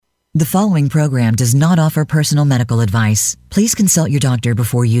The following program does not offer personal medical advice. Please consult your doctor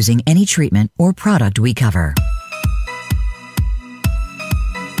before using any treatment or product we cover.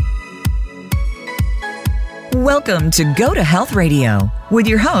 Welcome to Go to Health Radio with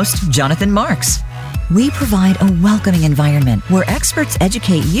your host, Jonathan Marks. We provide a welcoming environment where experts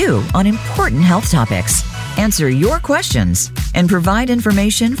educate you on important health topics, answer your questions, and provide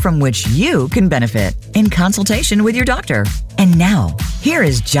information from which you can benefit in consultation with your doctor. And now, here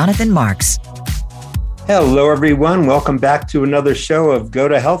is Jonathan Marks. Hello, everyone. Welcome back to another show of Go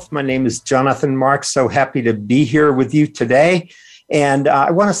to Health. My name is Jonathan Marks. So happy to be here with you today. And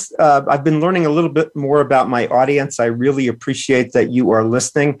I've been learning a little bit more about my audience. I really appreciate that you are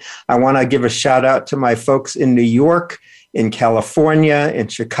listening. I want to give a shout out to my folks in New York, in California, in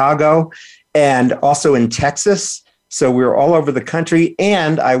Chicago, and also in Texas. So we're all over the country.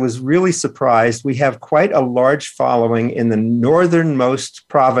 And I was really surprised. We have quite a large following in the northernmost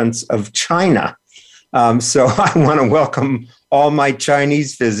province of China. So I want to welcome all my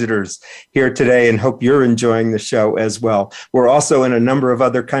Chinese visitors here today and hope you're enjoying the show as well. We're also in a number of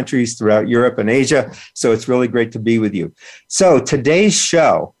other countries throughout Europe and Asia, so it's really great to be with you. So today's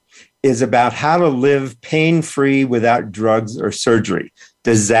show is about how to live pain-free without drugs or surgery.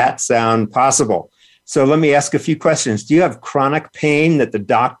 Does that sound possible? So let me ask a few questions. Do you have chronic pain that the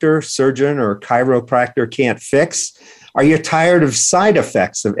doctor, surgeon, or chiropractor can't fix? Are you tired of side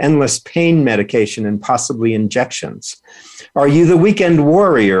effects of endless pain medication and possibly injections? Are you the weekend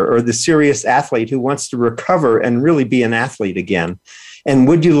warrior or the serious athlete who wants to recover and really be an athlete again? And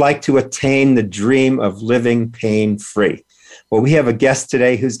would you like to attain the dream of living pain-free? Well, we have a guest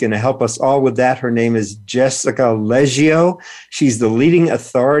today who's going to help us all with that. Her name is Jessica Leggio. She's the leading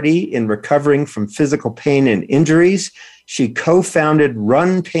authority in recovering from physical pain and injuries. She co-founded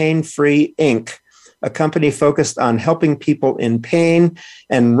Run Pain Free, Inc., a company focused on helping people in pain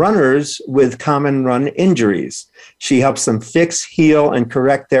and runners with common run injuries. She helps them fix, heal, and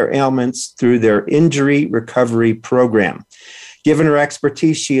correct their ailments through their injury recovery program. Given her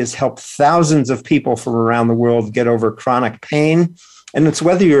expertise, she has helped thousands of people from around the world get over chronic pain. And it's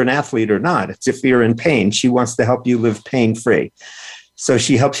whether you're an athlete or not. It's if you're in pain. She wants to help you live pain-free. So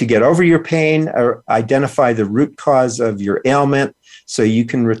she helps you get over your pain or identify the root cause of your ailment so you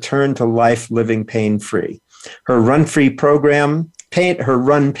can return to life living pain-free. Her Run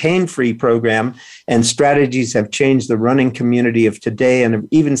Pain-Free program and strategies have changed the running community of today and have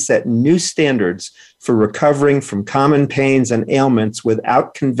even set new standards for recovering from common pains and ailments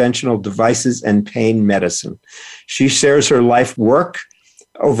without conventional devices and pain medicine. She shares her life work,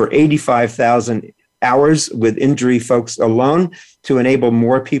 over 85,000 hours with injury folks alone, to enable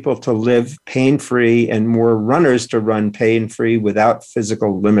more people to live pain-free and more runners to run pain-free without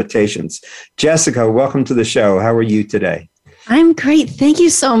physical limitations. Jessica, welcome to the show. How are you today? I'm great. Thank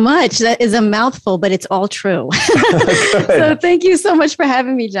you so much. That is a mouthful, but it's all true. So thank you so much for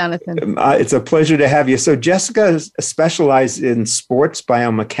having me, Jonathan. It's a pleasure to have you. So Jessica specializes in sports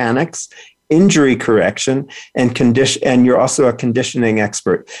biomechanics, injury correction, and you're also a conditioning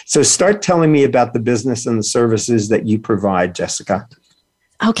expert. So start telling me about the business and the services that you provide, Jessica.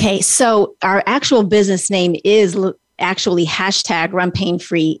 Okay, so our actual business name is actually hashtag Run Pain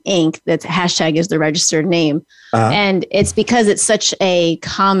Free Inc. That hashtag is the registered name. And it's because it's such a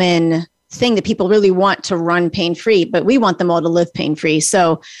common thing that people really want to run pain-free, but we want them all to live pain-free.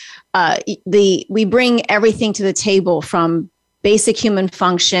 So we bring everything to the table, from basic human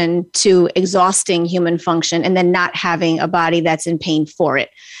function to exhausting human function, and then not having a body that's in pain for it.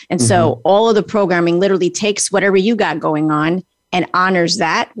 And so all of the programming literally takes whatever you got going on and honors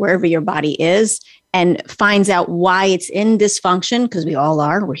that wherever your body is, and finds out why it's in dysfunction, because we all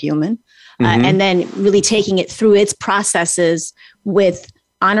are, we're human. And then really taking it through its processes with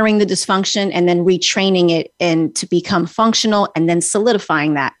honoring the dysfunction and then retraining it and to become functional, and then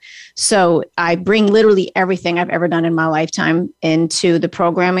solidifying that. So I bring literally everything I've ever done in my lifetime into the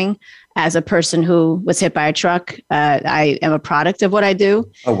programming. As a person who was hit by a truck, I am a product of what I do.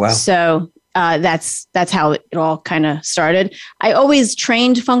 Oh, wow. So that's how it all kind of started. I always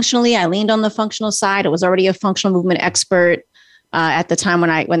trained functionally. I leaned on the functional side. I was already a functional movement expert at the time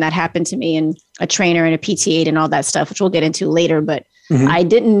when that happened to me, and a trainer and a PT aide and all that stuff, which we'll get into later. But I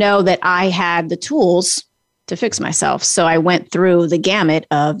didn't know that I had the tools to fix myself. So I went through the gamut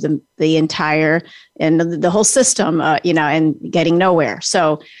of the entire and the whole system, and getting nowhere.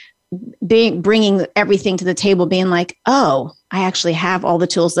 So bringing everything to the table, being like, oh, I actually have all the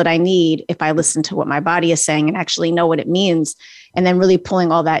tools that I need if I listen to what my body is saying and actually know what it means. And then really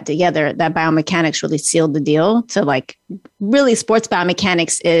pulling all that together, that biomechanics really sealed the deal. So really sports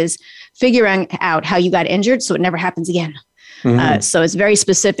biomechanics is figuring out how you got injured so it never happens again. So it's very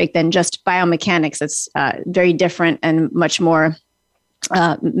specific than just biomechanics. It's very different and much more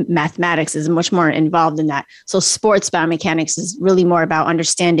mathematics is much more involved in that. So sports biomechanics is really more about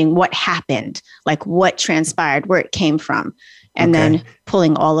understanding what happened, like what transpired, where it came from, and then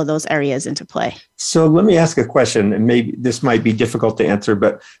pulling all of those areas into play. So let me ask a question, and maybe this might be difficult to answer,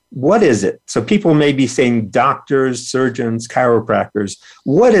 but what is it? So people may be saying doctors, surgeons, chiropractors.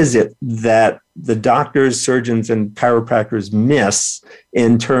 What is it that the doctors, surgeons, and chiropractors miss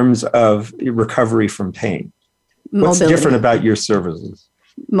in terms of recovery from pain? What's different about your services?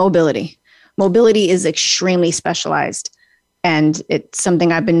 Mobility. Mobility is extremely specialized. And it's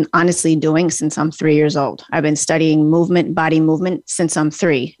something I've been honestly doing since I'm 3 years old. I've been studying movement, body movement since I'm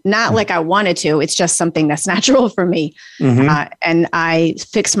 3. Not like I wanted to. It's just something that's natural for me. And I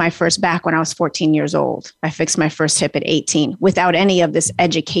fixed my first back when I was 14 years old. I fixed my first hip at 18 without any of this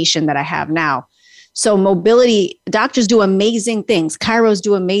education that I have now. So mobility, doctors do amazing things. Chiros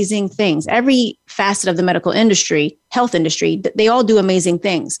do amazing things. Every facet of the medical industry, health industry, they all do amazing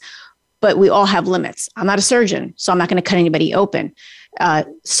things. But we all have limits. I'm not a surgeon, so I'm not going to cut anybody open.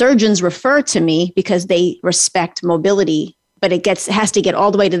 Surgeons refer to me because they respect mobility, but it has to get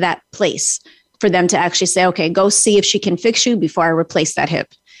all the way to that place for them to actually say, okay, go see if she can fix you before I replace that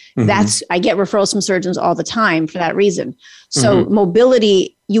hip. I get referrals from surgeons all the time for that reason. So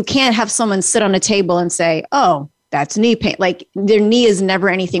mobility, you can't have someone sit on a table and say, oh, that's knee pain. Like their knee is never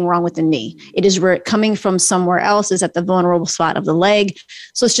anything wrong with the knee. It is where coming from somewhere else is at the vulnerable spot of the leg.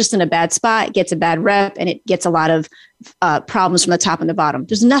 So it's just in a bad spot, it gets a bad rep, and it gets a lot of problems from the top and the bottom.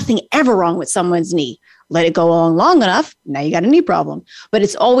 There's nothing ever wrong with someone's knee. Let it go on long enough, now you got a knee problem. But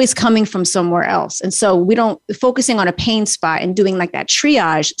it's always coming from somewhere else. And so we don't, focusing on a pain spot and doing like that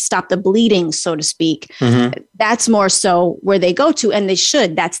triage, stop the bleeding, so to speak. That's more so where they go to, and they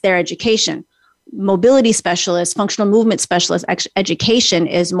should. That's their education. Mobility specialist, functional movement specialist education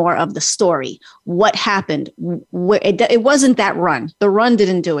is more of the story. What happened? It wasn't that run. The run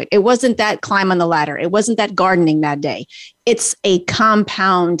didn't do it. It wasn't that climb on the ladder. It wasn't that gardening that day. It's a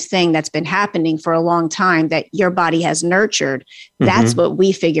compound thing that's been happening for a long time that your body has nurtured. That's what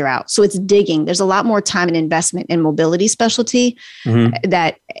we figure out. So it's digging. There's a lot more time and investment in mobility specialty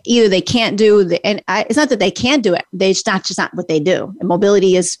that either they can't do. It's not that they can't do it. It's just not what they do. And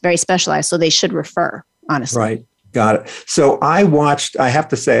mobility is very specialized. So they should refer, honestly. Right. Got it. So I watched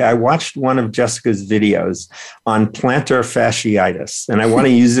one of Jessica's videos on plantar fasciitis, and I want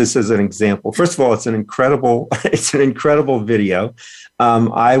to use this as an example. First of all, it's an incredible video.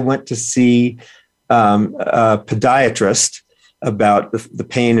 I went to see a podiatrist about the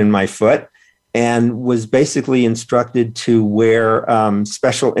pain in my foot, and was basically instructed to wear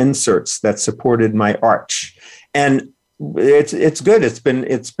special inserts that supported my arch. And it's good. It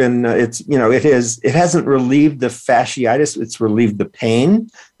hasn't relieved the fasciitis. It's relieved the pain.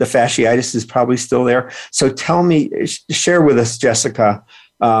 The fasciitis is probably still there. So share with us, Jessica,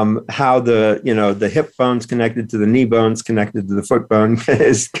 how the hip bone's connected to the knee bone's connected to the foot bone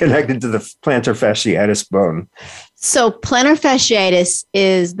is connected to the plantar fasciitis bone. So plantar fasciitis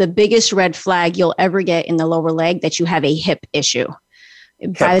is the biggest red flag you'll ever get in the lower leg that you have a hip issue.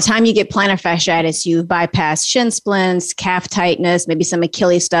 By the time you get plantar fasciitis, you've bypassed shin splints, calf tightness, maybe some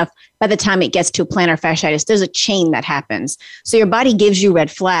Achilles stuff. By the time it gets to plantar fasciitis, there's a chain that happens. So your body gives you red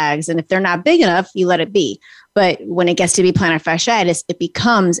flags. And if they're not big enough, you let it be. But when it gets to be plantar fasciitis, it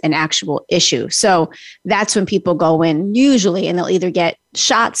becomes an actual issue. So that's when people go in usually, and they'll either get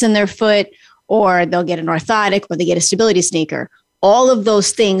shots in their foot, or they'll get an orthotic, or they get a stability sneaker. All of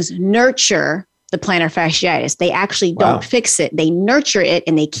those things nurture the plantar fasciitis. They actually don't fix it. They nurture it,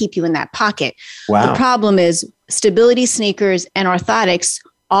 and they keep you in that pocket. The problem is stability sneakers and orthotics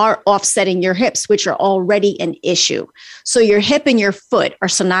are offsetting your hips, which are already an issue. So your hip and your foot are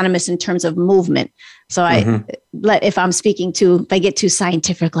synonymous in terms of movement. So if I get too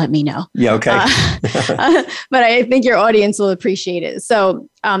scientific, let me know. Yeah. Okay. But I think your audience will appreciate it. So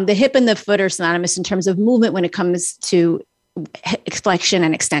the hip and the foot are synonymous in terms of movement when it comes to flexion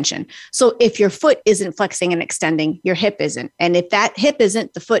and extension. So if your foot isn't flexing and extending, your hip isn't. And if that hip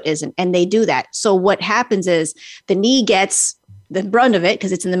isn't, the foot isn't. And they do that. So what happens is the knee gets the brunt of it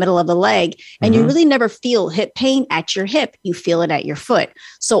because it's in the middle of the leg, and you really never feel hip pain at your hip. You feel it at your foot.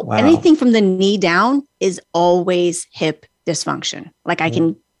 So anything from the knee down is always hip dysfunction. Like I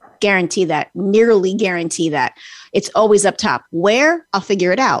can guarantee that, nearly guarantee that. It's always up top. Where? I'll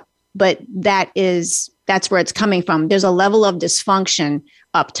figure it out. But that's where it's coming from. There's a level of dysfunction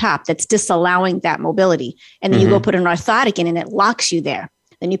up top that's disallowing that mobility. And then you go put an orthotic in, and it locks you there.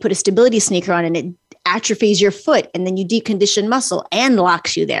 Then you put a stability sneaker on, and it atrophies your foot, and then you decondition muscle and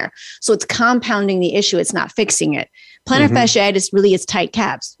locks you there. So it's compounding the issue. It's not fixing it. Plantar fasciitis really is tight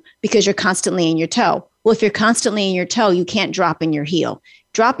calves because you're constantly in your toe. Well, if you're constantly in your toe, you can't drop in your heel.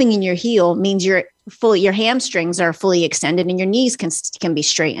 Dropping in your heel means your hamstrings are fully extended and your knees can be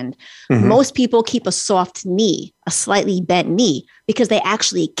straightened. Most people keep a soft knee, a slightly bent knee, because they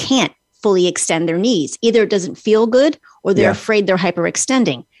actually can't fully extend their knees. Either it doesn't feel good or they're afraid they're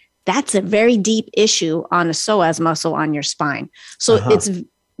hyperextending. That's a very deep issue on the psoas muscle on your spine. So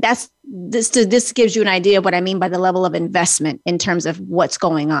this gives you an idea of what I mean by the level of investment in terms of what's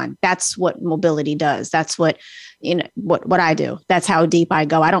going on. That's what mobility does. That's what I do. That's how deep I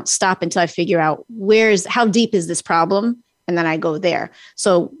go. I don't stop until I figure out how deep is this problem, and then I go there.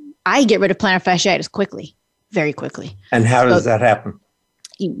 So I get rid of plantar fasciitis quickly, very quickly. And how does that happen?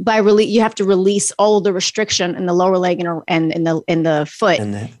 You have to release all of the restriction in the lower leg and in the foot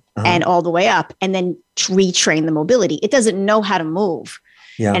and all the way up, and then retrain the mobility. It doesn't know how to move.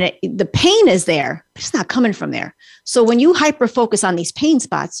 Yeah. And the pain is there, but it's not coming from there. So when you hyper focus on these pain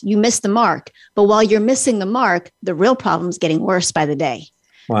spots, you miss the mark. But while you're missing the mark, the real problem is getting worse by the day.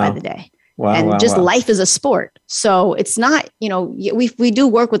 Wow. Life is a sport. So it's not, we do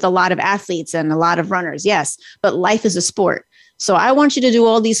work with a lot of athletes and a lot of runners. Yes. But life is a sport. So I want you to do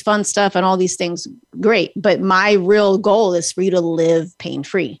all these fun stuff and all these things. Great. But my real goal is for you to live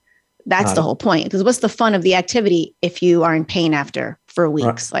pain-free. That's the whole point. Because what's the fun of the activity if you are in pain after for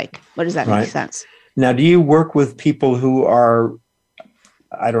weeks? Like, what does that make sense? Now, do you work with people who are,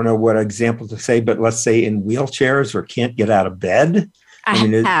 I don't know what example to say, but let's say in wheelchairs or can't get out of bed? I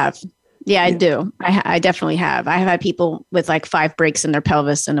have. Yeah, I do. I definitely have. I have had people with like 5 breaks in their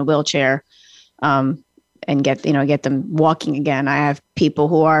pelvis in a wheelchair and get them walking again. I have people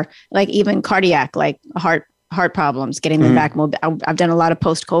who are like even cardiac, like heart problems, getting them back mobile. I've done a lot of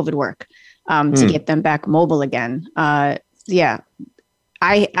post-COVID work to get them back mobile again. I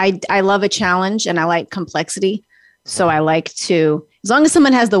love a challenge and I like complexity. So I like to, as long as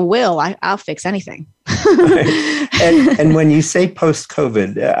someone has the will, I'll fix anything. and when you say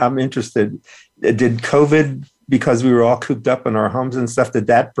post-COVID, I'm interested, did COVID, because we were all cooped up in our homes and stuff, did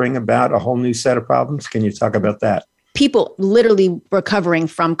that bring about a whole new set of problems? Can you talk about that? People literally recovering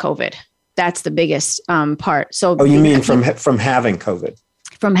from COVID. That's the biggest part. So, you mean from having COVID?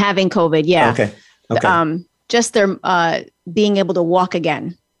 From having COVID, yeah. Okay. Just their being able to walk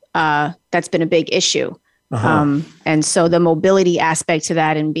again. That's been a big issue. And so the mobility aspect to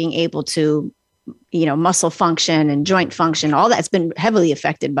that and being able to, muscle function and joint function, all that's been heavily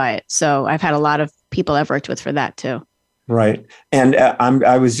affected by it. So I've had a lot of people I've worked with for that too. Right. And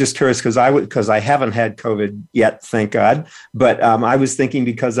I was just curious because I haven't had COVID yet, thank God. But I was thinking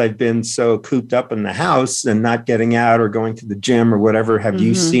because I've been so cooped up in the house and not getting out or going to the gym or whatever, have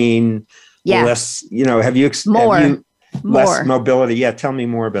you seen less, less mobility? Yeah. Tell me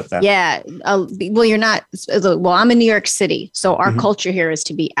more about that. Yeah. You're not, I'm in New York City. So our culture here is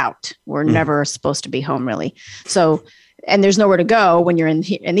to be out. We're never supposed to be home really. So, and there's nowhere to go when you're in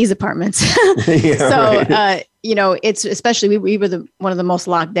these apartments. It's especially we were one of the most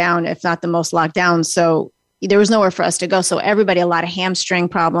locked down, if not the most locked down. So there was nowhere for us to go. So everybody, a lot of hamstring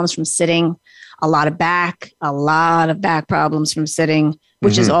problems from sitting, a lot of back problems from sitting,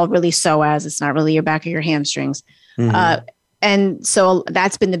 which is all really psoas. It's not really your back or your hamstrings. And so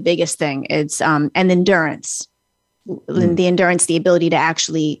that's been the biggest thing. It's and endurance, the ability to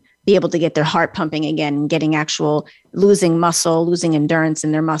actually be able to get their heart pumping again, getting losing endurance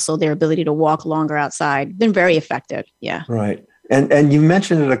in their muscle, their ability to walk longer outside, been very effective. Yeah. Right. And you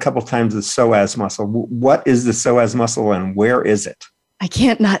mentioned it a couple of times, the psoas muscle. What is the psoas muscle and where is it? I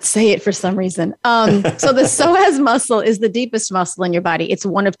can't not say it for some reason. So the psoas muscle is the deepest muscle in your body. It's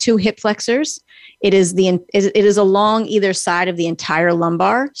one of 2 hip flexors. It is along either side of the entire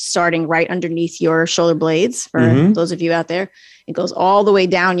lumbar, starting right underneath your shoulder blades. For those of you out there, it goes all the way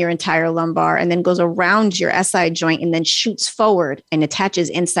down your entire lumbar and then goes around your SI joint and then shoots forward and attaches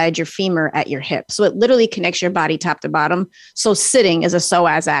inside your femur at your hip. So it literally connects your body top to bottom. So sitting is a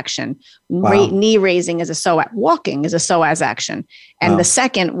psoas action. Wow. Knee raising is a psoas. Walking is a psoas action. And the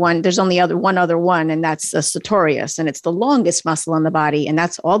second one, there's only one other one, and that's a sartorius. And it's the longest muscle in the body. And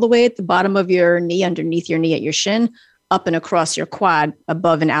that's all the way at the bottom of your knee, underneath your knee at your shin, up and across your quad,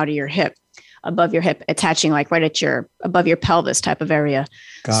 above and out of your hip. Above your hip, attaching like right at above your pelvis type of area.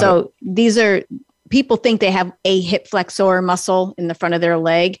 So these are, people think they have a hip flexor muscle in the front of their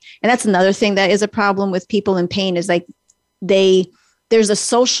leg. And that's another thing that is a problem with people in pain is like there's a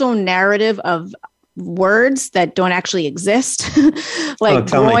social narrative of words that don't actually exist. Like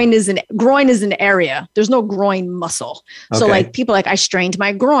groin is an area. There's no groin muscle. Okay. So like people like, I strained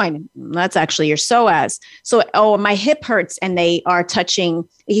my groin. That's actually your psoas. So, my hip hurts, and they are touching.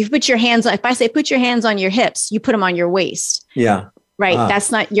 If you put your hands on, if I say put your hands on your hips, you put them on your waist. Yeah. Right.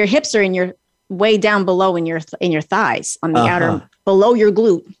 That's not, your hips are in your way down below in your thighs on the outer, below your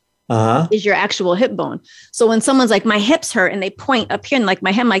glute. Is your actual hip bone. So when someone's like, my hips hurt, and they point up here and like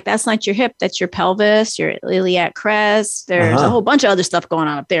my hip, like, that's not your hip. That's your pelvis, your iliac crest. There's a whole bunch of other stuff going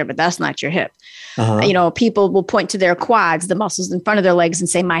on up there, but that's not your hip. People will point to their quads, the muscles in front of their legs, and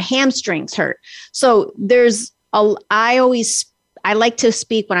say, my hamstrings hurt. So I like to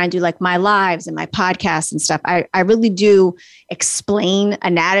speak when I do like my lives and my podcasts and stuff. I really do explain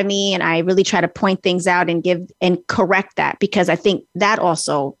anatomy, and I really try to point things out and correct that, because I think that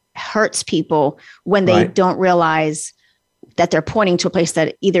also hurts people when they don't realize that they're pointing to a place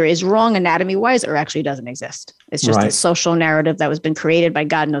that either is wrong anatomy wise or actually doesn't exist. It's just a social narrative that was been created by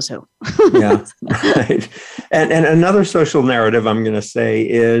God knows who. Yeah. Right. And another social narrative I'm going to say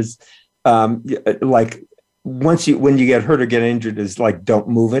is like when you get hurt or get injured is like, don't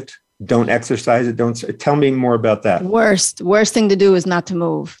move it, don't exercise it. Tell me more about that. Worst thing to do is not to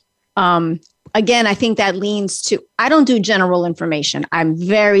move. Again, I think that leans to, I don't do general information. I'm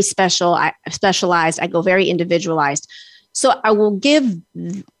very specialized. I go very individualized. So I will give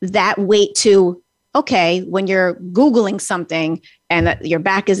that weight to, okay, when you're Googling something and that your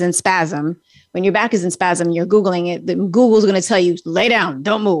back is in spasm, when your back is in spasm, you're Googling it, Google's going to tell you, lay down,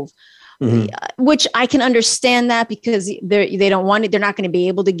 don't move. Which I can understand that, because they don't want it. They're not going to be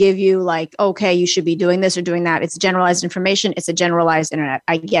able to give you like, okay, you should be doing this or doing that. It's generalized information. It's a generalized internet.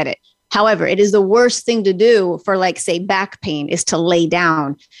 I get it. However, it is the worst thing to do for, like, say, back pain is to lay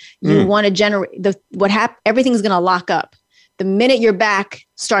down. You want to generate everything's going to lock up. The minute your back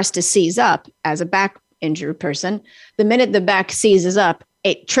starts to seize up, as a back injured person, the minute the back seizes up,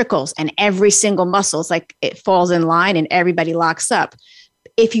 it trickles, and every single muscle, it's like it falls in line and everybody locks up.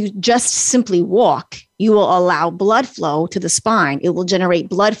 If you just simply walk, you will allow blood flow to the spine. It will generate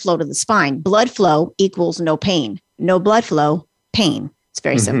blood flow to the spine. Blood flow equals no pain. No blood flow, pain. It's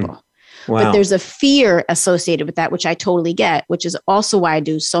very simple. Wow. But there's a fear associated with that, which I totally get, which is also why I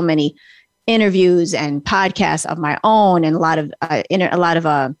do so many interviews and podcasts of my own, and a lot of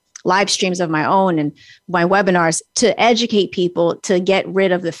live streams of my own, and my webinars, to educate people to get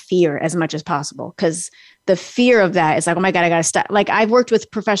rid of the fear as much as possible. Because the fear of that is like, oh my God, I got to stop. Like, I've worked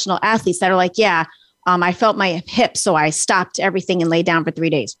with professional athletes that are like, I felt my hip, so I stopped everything and laid down for 3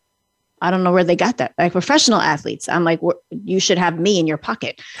 days. I don't know where they got that. Like, professional athletes, I'm like, you should have me in your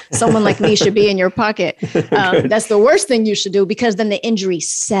pocket. Someone like me should be in your pocket. That's the worst thing you should do, because then the injury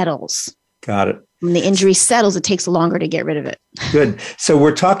settles. Got it. When the injury settles, it takes longer to get rid of it. Good. So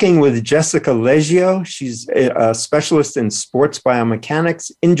we're talking with Jessica Leggio. She's a specialist in sports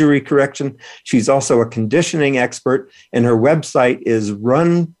biomechanics, injury correction. She's also a conditioning expert, and her website is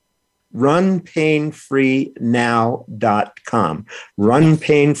runpainfreenow.com.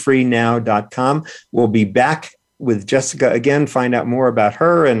 runpainfreenow.com. We'll be back with Jessica again, find out more about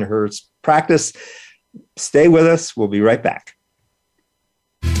her and her practice. Stay with us. We'll be right back.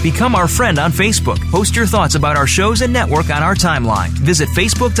 Become our friend on Facebook. Post your thoughts about our shows and network on our timeline. Visit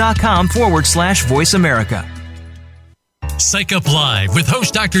facebook.com/Voice America. Psych Up Live with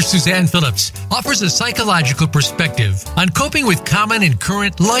host Dr. Suzanne Phillips offers a psychological perspective on coping with common and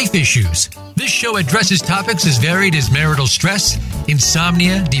current life issues. This show addresses topics as varied as marital stress,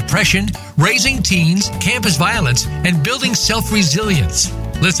 insomnia, depression, raising teens, campus violence, and building self-resilience.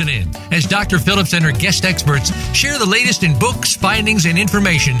 Listen in as Dr. Phillips and her guest experts share the latest in books, findings, and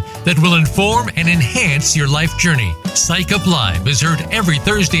information that will inform and enhance your life journey. Psych Up Live is heard every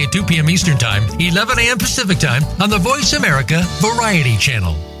Thursday at 2 p.m. Eastern Time, 11 a.m. Pacific Time on the Voice America Variety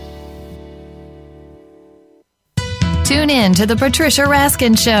Channel. Tune in to The Patricia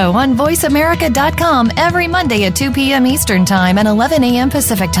Raskin Show on VoiceAmerica.com every Monday at 2 p.m. Eastern Time and 11 a.m.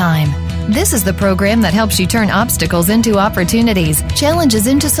 Pacific Time. This is the program that helps you turn obstacles into opportunities, challenges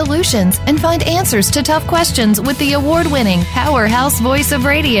into solutions, and find answers to tough questions with the award-winning powerhouse voice of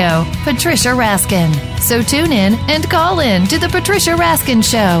radio, Patricia Raskin. So tune in and call in to The Patricia Raskin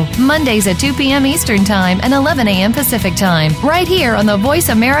Show, Mondays at 2 p.m. Eastern Time and 11 a.m. Pacific Time, right here on the Voice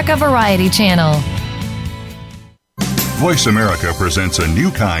America Variety Channel. Voice America presents a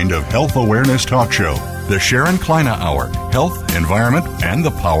new kind of health awareness talk show, the Sharon Kleine Hour, Health, Environment, and the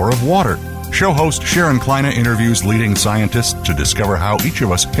Power of Water. Show host Sharon Kleine interviews leading scientists to discover how each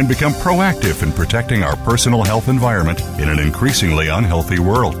of us can become proactive in protecting our personal health environment in an increasingly unhealthy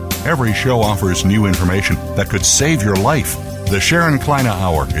world. Every show offers new information that could save your life. The Sharon Kleina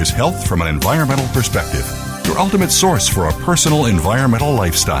Hour is health from an environmental perspective, your ultimate source for a personal environmental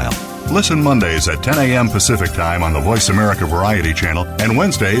lifestyle. Listen Mondays at 10 a.m. Pacific Time on the Voice America Variety Channel and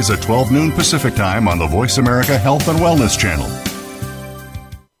Wednesdays at 12 noon Pacific Time on the Voice America Health and Wellness Channel.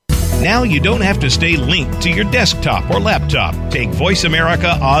 Now you don't have to stay linked to your desktop or laptop. Take Voice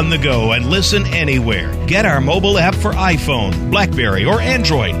America on the go and listen anywhere. Get our mobile app for iPhone, BlackBerry, or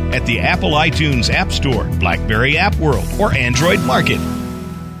Android at the Apple iTunes App Store, BlackBerry App World, or Android Market.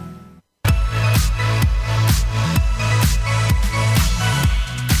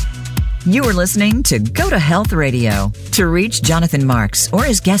 You are listening to Go to Health Radio. To reach Jonathan Marks or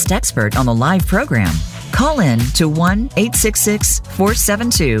his guest expert on the live program, call in to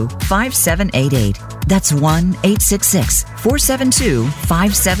 1-866-472-5788. That's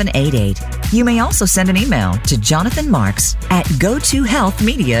 1-866-472-5788. You may also send an email to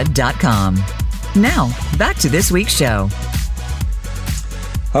jonathanmarks@gotohealthmedia.com. Now, back to this week's show.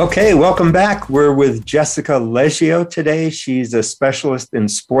 Okay, welcome back. We're with Jessica Leggio today. She's a specialist in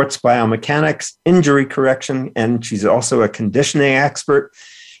sports biomechanics, injury correction, and she's also a conditioning expert.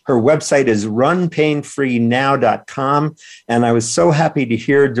 Her website is runpainfreenow.com. And I was so happy to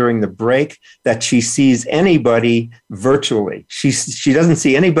hear during the break that she sees anybody virtually. She doesn't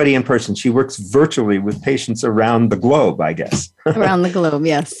see anybody in person. She works virtually with patients around the globe, I guess. Around the globe,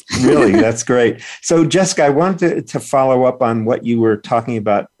 yes. Really, that's great. So, Jessica, I wanted to follow up on what you were talking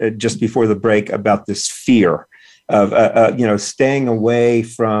about just before the break about this fear of staying away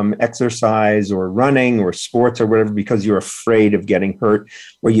from exercise or running or sports or whatever because you're afraid of getting hurt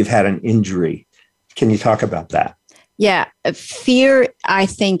or you've had an injury. Can you talk about that? Yeah. Fear, I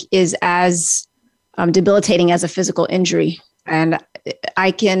think, is as debilitating as a physical injury. And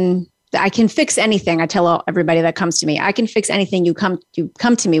I can fix anything. I tell everybody that comes to me, I can fix anything you come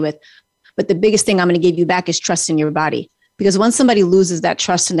to me with. But the biggest thing I'm going to give you back is trust in your body. Because once somebody loses that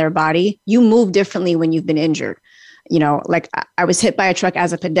trust in their body, you move differently when you've been injured. You know, like I was hit by a truck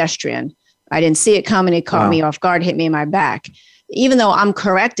as a pedestrian. I didn't see it coming. It caught me off guard, hit me in my back. Even though I'm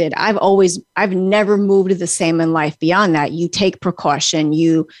corrected, I've never moved the same in life. Beyond that, you take precaution.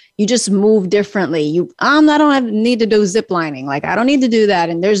 You just move differently. I don't need to do zip lining. Like I don't need to do that.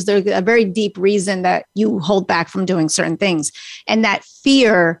 And there's a very deep reason that you hold back from doing certain things. And that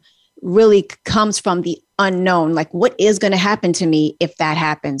fear really comes from the unknown. Like, what is going to happen to me if that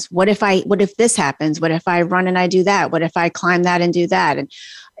happens? What if this happens? What if I run and I do that? What if I climb that and do that? And,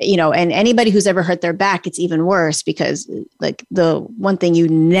 and anybody who's ever hurt their back, it's even worse because like the one thing you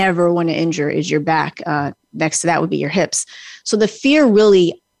never want to injure is your back. Next to that would be your hips. So the fear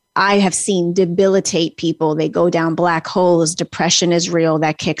really, I have seen debilitate people. They go down black holes. Depression is real.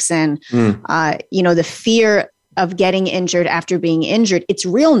 That kicks in. The fear of getting injured after being injured, it's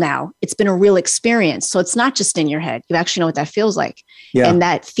real now. It's been a real experience. So it's not just in your head. You actually know what that feels like. Yeah. And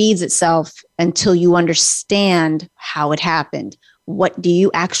that feeds itself until you understand how it happened. What do you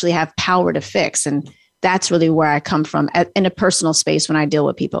actually have power to fix? And that's really where I come from in a personal space when I deal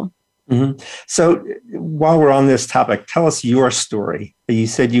with people. Mm-hmm. So while we're on this topic, tell us your story. You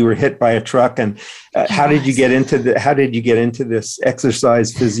said you were hit by a truck, and how did you get into this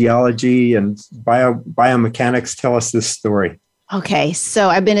exercise physiology and biomechanics? Tell us this story. Okay, so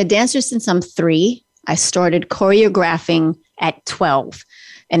I've been a dancer since I'm 3. I started choreographing at 12.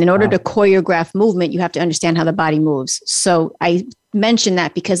 And in order to choreograph movement, you have to understand how the body moves. So I mention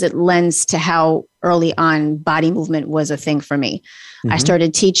that because it lends to how early on body movement was a thing for me. Mm-hmm. I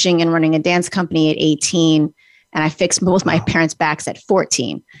started teaching and running a dance company at 18, and I fixed both my parents' backs at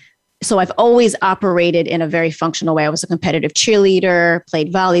 14. So I've always operated in a very functional way. I was a competitive cheerleader,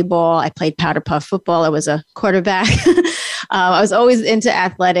 played volleyball. I played powder puff football. I was a quarterback. I was always into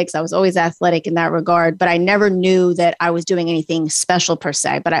athletics. I was always athletic in that regard, but I never knew that I was doing anything special per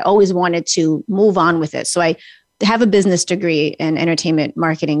se, but I always wanted to move on with it. So I have a business degree in entertainment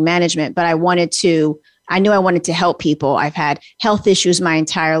marketing management, but I knew I wanted to help people. I've had health issues my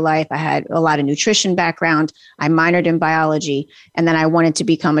entire life. I had a lot of nutrition background. I minored in biology, and then I wanted to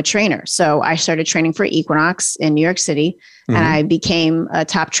become a trainer. So I started training for Equinox in New York City, and I became a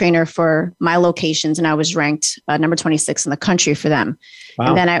top trainer for my locations, and I was ranked number 26 in the country for them.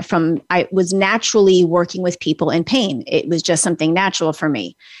 Wow. And then I was naturally working with people in pain. It was just something natural for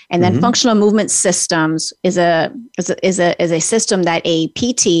me. And then functional movement systems is a system that a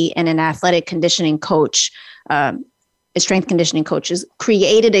PT and an athletic conditioning coach, strength conditioning coaches,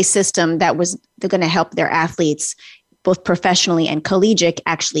 created a system that was going to help their athletes, both professionally and collegiate,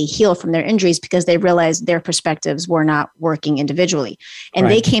 actually heal from their injuries because they realized their perspectives were not working individually.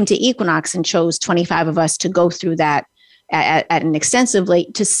 And they came to Equinox and chose 25 of us to go through that at an extensively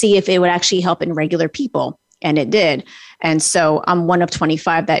to see if it would actually help in regular people. And it did. And so I'm one of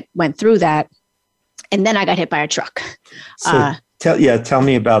 25 that went through that. And then I got hit by a truck. So tell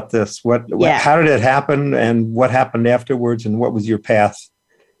me about this. How did it happen, and what happened afterwards, and what was your path?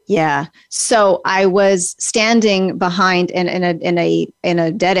 Yeah. So I was standing behind in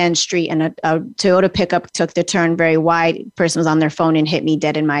a dead end street, and a Toyota pickup took the turn very wide. Person was on their phone and hit me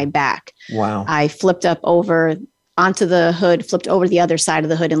dead in my back. Wow. I flipped up over onto the hood, flipped over the other side of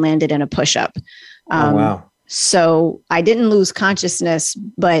the hood, and landed in a push-up. Wow. So I didn't lose consciousness,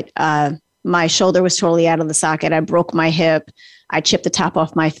 but my shoulder was totally out of the socket. I broke my hip. I chipped the top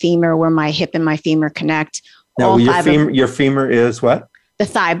off my femur where my hip and my femur connect. Now, your femur is what? The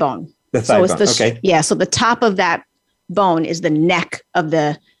thigh bone. The thigh bone. Okay. Yeah. So the top of that bone is the neck of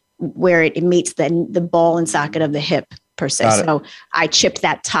where it meets the ball and socket of the hip per se. So I chipped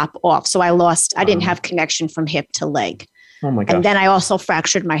that top off. So I didn't have connection from hip to leg. Oh my God. And then I also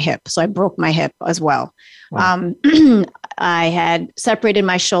fractured my hip. So I broke my hip as well. Wow. I had separated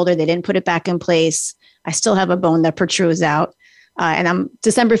my shoulder. They didn't put it back in place. I still have a bone that protrudes out. And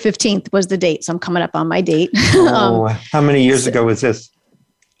December 15th was the date. So I'm coming up on my date. How many years ago was this?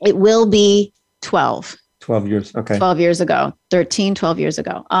 It will be 12. 12 years. Okay. 12 years ago, 12 years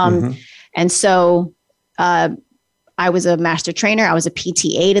ago. And so I was a master trainer. I was a PT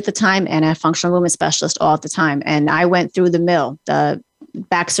aide at the time and a functional movement specialist all at the time. And I went through the mill. The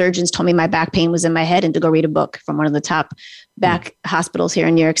back surgeons told me my back pain was in my head and to go read a book from one of the top back hospitals here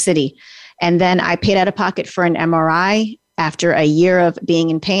in New York City. And then I paid out of pocket for an MRI. After a year of being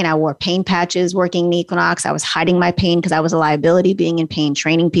in pain, I wore pain patches working in Equinox. I was hiding my pain because I was a liability being in pain,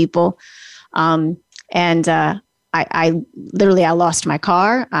 training people. I lost my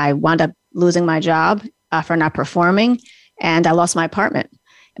car. I wound up losing my job for not performing, and I lost my apartment.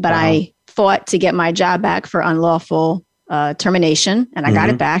 But I fought to get my job back for unlawful termination, and I got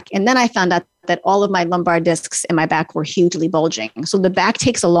it back. And then I found out that all of my lumbar discs in my back were hugely bulging. So the back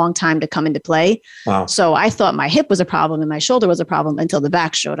takes a long time to come into play. Wow. So I thought my hip was a problem and my shoulder was a problem until the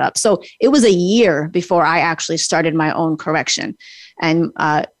back showed up. So it was a year before I actually started my own correction. And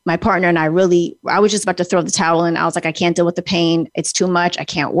my partner and I was just about to throw the towel in. I was like, I can't deal with the pain. It's too much. I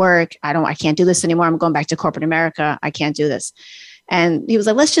can't work. I can't do this anymore. I'm going back to corporate America. I can't do this. And he was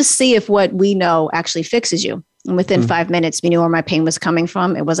like, let's just see if what we know actually fixes you. And within 5 minutes, we knew where my pain was coming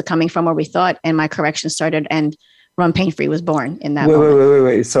from. It wasn't coming from where we thought. And my correction started, and Run Pain Free was born in that moment.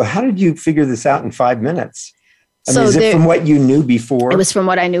 Wait. So how did you figure this out in 5 minutes? Is it from what you knew before? It was from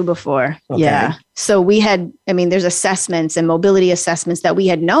what I knew before. Okay. Yeah. So there's assessments and mobility assessments that we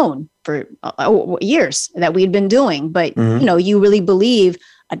had known for years that we'd been doing. But, you really believe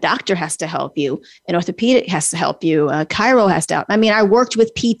a doctor has to help you. An orthopedic has to help you. Chiro has to help. I worked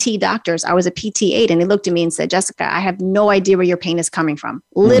with PT doctors. I was a PT aide, and they looked at me and said, Jessica, I have no idea where your pain is coming from.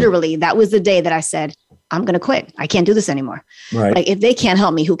 Literally, that was the day that I said, I'm going to quit. I can't do this anymore. Right. Like, if they can't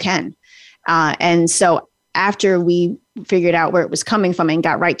help me, who can? And so after we figured out where it was coming from and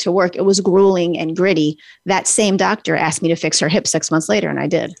got right to work, it was grueling and gritty. That same doctor asked me to fix her hip 6 months later, and I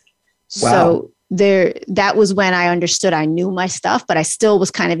did. Wow. So that was when I understood I knew my stuff, but I still was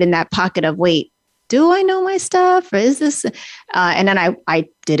kind of in that pocket of, wait, do I know my stuff, or is this? And then I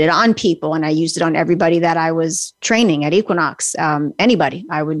did it on people, and I used it on everybody that I was training at Equinox. Anybody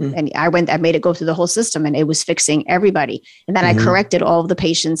I made it go through the whole system, and it was fixing everybody. And then I corrected all of the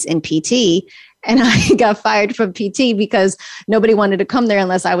patients in PT. And I got fired from PT because nobody wanted to come there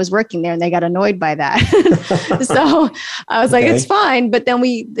unless I was working there, and they got annoyed by that. So I was like, it's fine. But then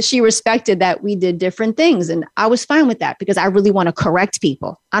she respected that we did different things. And I was fine with that because I really want to correct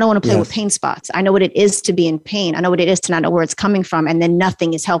people. I don't want to play with pain spots. I know what it is to be in pain. I know what it is to not know where it's coming from. And then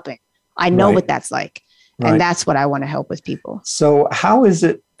nothing is helping. I know what that's like. And that's what I want to help with people. So how is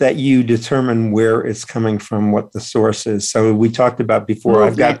it that you determine where it's coming from, what the source is? So we talked about before,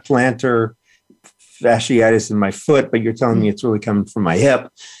 movement. I've got plantar fasciitis in my foot, but you're telling me it's really coming from my hip.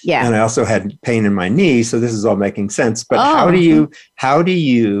 Yeah. And I also had pain in my knee. So this is all making sense. But how do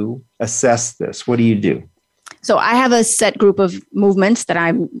you assess this? What do you do? So I have a set group of movements that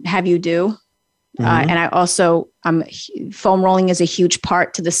I have you do. And I also, foam rolling is a huge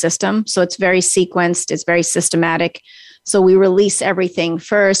part to the system. So it's very sequenced. It's very systematic. So we release everything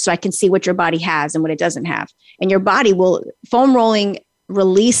first so I can see what your body has and what it doesn't have. And your body will, foam rolling,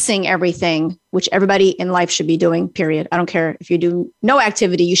 releasing everything, which everybody in life should be doing, period. I don't care if you do no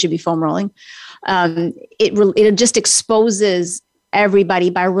activity, you should be foam rolling. It just exposes everybody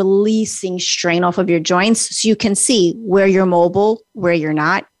by releasing strain off of your joints so you can see where you're mobile, where you're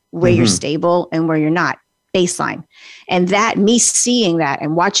not, where you're stable, and where you're not. baseline. And that, me seeing that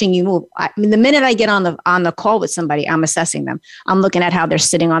and watching you move, the minute I get on the call with somebody, I'm assessing them. I'm looking at how they're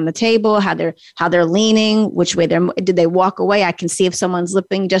sitting on the table, how they're leaning, which way did they walk away? I can see if someone's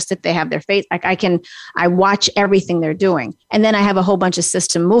lipping, just if they have their face. Like I watch everything they're doing. And then I have a whole bunch of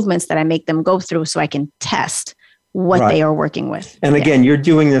system movements that I make them go through so I can test what they are working with. And again, you're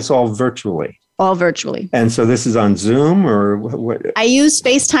doing this all virtually. All virtually. And so this is on Zoom or what? I use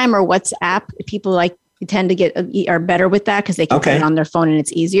FaceTime or WhatsApp. People tend to are better with that because they can put it on their phone and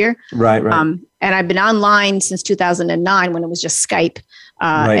it's easier. Right. And I've been online since 2009 when it was just Skype.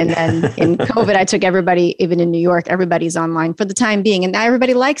 And then in COVID, I took everybody, even in New York, everybody's online for the time being. And now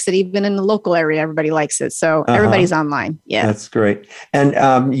everybody likes it. Even in the local area, everybody likes it. So everybody's online. Yeah. That's great.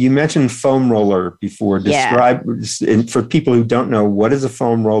 And you mentioned foam roller before. Describe, for people who don't know, what is a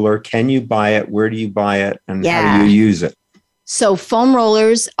foam roller? Can you buy it? Where do you buy it? And how do you use it? So foam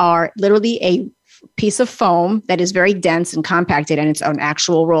rollers are literally a piece of foam that is very dense and compacted, and it's an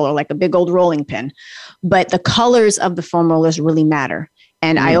actual roller, like a big old rolling pin. But the colors of the foam rollers really matter.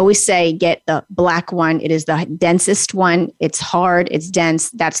 And I always say, get the black one. It is the densest one. It's hard. It's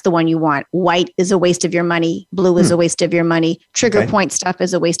dense. That's the one you want. White is a waste of your money. Blue is a waste of your money. Trigger point stuff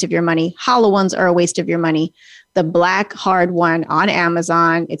is a waste of your money. Hollow ones are a waste of your money. The black hard one on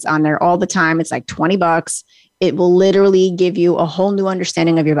Amazon, it's on there all the time. It's like $20. It will literally give you a whole new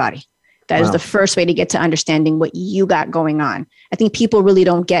understanding of your body. That is the first way to get to understanding what you got going on. I think people really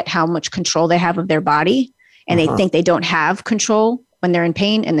don't get how much control they have of their body, and they think they don't have control when they're in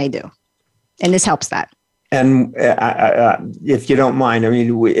pain, and they do. And this helps that. And if you don't mind, I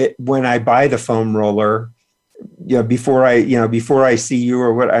mean, when I buy the foam roller, before I see you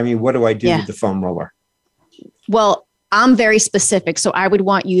or what do I do with the foam roller? Well, I'm very specific. So I would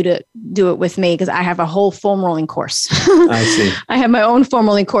want you to do it with me because I have a whole foam rolling course. I see. I have my own foam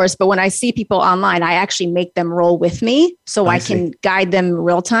rolling course, but when I see people online, I actually make them roll with me so I can guide them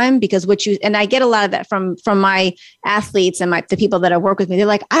real time, because and I get a lot of that from my athletes and the people that I work with me. They're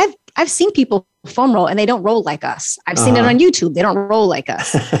like, I've seen people foam roll and they don't roll like us. I've seen it on YouTube. They don't roll like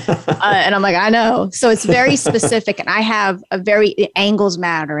us. And I'm like, I know. So it's very specific. And I have angles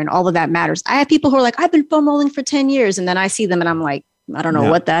matter and all of that matters. I have people who are like, I've been foam rolling for 10 years. And then I see them and I'm like, I don't know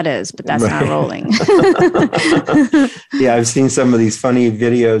what that is, but that's not rolling. Yeah, I've seen some of these funny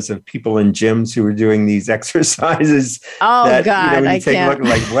videos of people in gyms who are doing these exercises. Oh, God, when you take a look,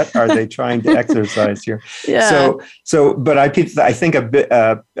 like, what are they trying to exercise here? Yeah. But I think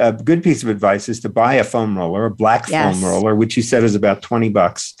a good piece of advice is to buy a foam roller, a black foam roller, which you said is about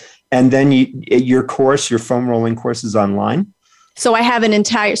 $20, and then your foam rolling course is online. So I have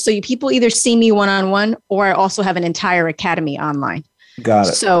people either see me one-on-one, or I also have an entire academy online. Got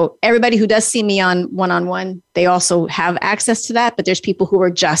it. So everybody who does see me on one-on-one, they also have access to that. But there's people who are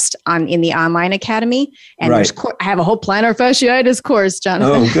just in the online academy, and I have a whole plantar fasciitis course,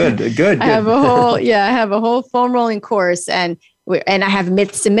 Jonathan. Oh, good. I have a whole foam rolling course, and I have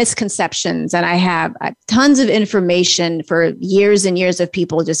myths and misconceptions, and I have tons of information for years and years of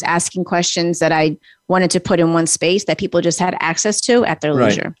people just asking questions that I wanted to put in one space that people just had access to at their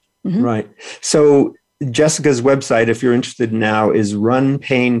leisure. Mm-hmm. Right. So Jessica's website, if you're interested now, is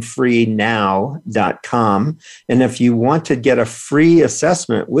runpainfreenow.com. And if you want to get a free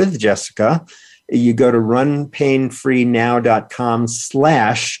assessment with Jessica, you go to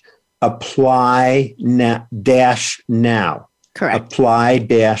runpainfreenow.com/apply-now. Correct.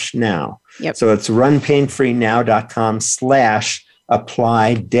 Apply-now. Yep. So it's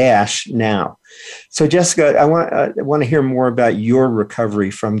runpainfreenow.com/apply-now. So Jessica, I want to hear more about your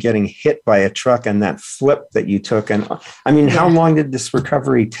recovery from getting hit by a truck and that flip that you took. And I mean, how long did this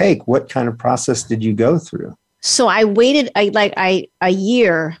recovery take? What kind of process did you go through? So I waited a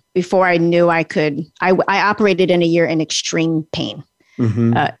year before I knew I could. I operated in a year in extreme pain.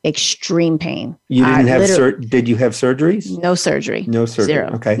 Mm-hmm. Extreme pain. You didn't have did you have surgeries? No surgery. No surgery.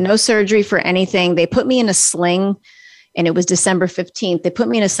 Zero. Okay. No surgery for anything. They put me in a sling, and it was December 15th. They put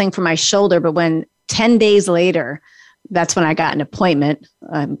me in a sling for my shoulder, but 10 days later, that's when I got an appointment.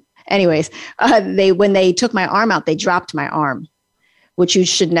 When they took my arm out, they dropped my arm, which you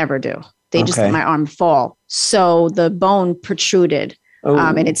should never do. They just let my arm fall. So the bone protruded.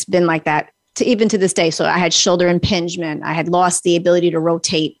 And it's been like that even to this day. So I had shoulder impingement. I had lost the ability to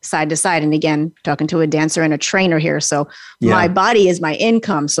rotate side to side. And again, talking to a dancer and a trainer here. So my body is my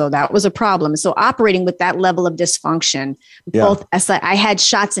income. So that was a problem. So operating with that level of dysfunction, both SI, I had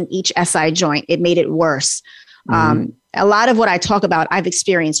shots in each SI joint. It made it worse. Mm-hmm. A lot of what I talk about, I've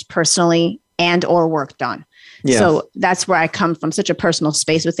experienced personally and or worked on. Yeah. So that's where I come from, such a personal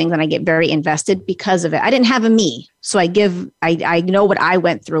space with things, and I get very invested because of it. I didn't have a me. So I know what I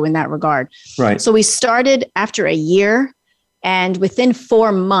went through in that regard. Right. So we started after a year, and within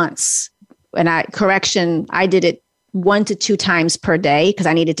 4 months, and I did it 1 to 2 times per day because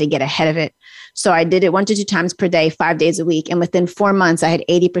I needed to get ahead of it. So I did it 1 to 2 times per day, 5 days a week. And within 4 months, I had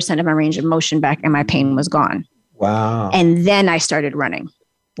 80% of my range of motion back and my pain was gone. Wow. And then I started running.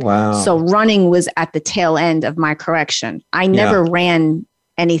 Wow. So running was at the tail end of my correction. I never ran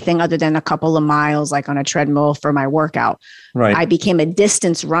anything other than a couple of miles, like on a treadmill for my workout. Right. I became a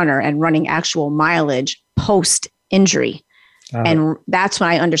distance runner and running actual mileage post injury. And that's when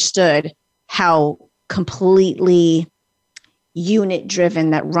I understood how completely unit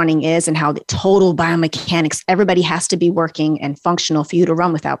driven that running is, and how the total biomechanics, everybody has to be working and functional for you to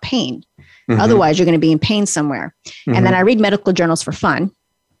run without pain. Mm-hmm. Otherwise, you're going to be in pain somewhere. Mm-hmm. And then I read medical journals for fun.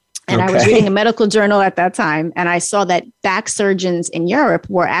 And I was reading a medical journal at that time, and I saw that back surgeons in Europe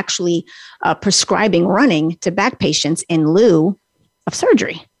were actually prescribing running to back patients in lieu of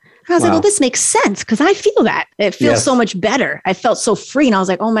surgery. I was like, well, this makes sense because I feel that. It feels so much better. I felt so free, and I was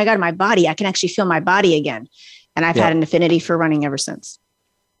like, oh my God, my body, I can actually feel my body again. And I've had an affinity for running ever since.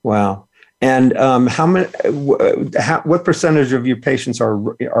 Wow. And what percentage of your patients are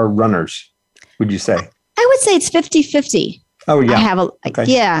runners, would you say? I would say it's 50-50. Oh yeah. I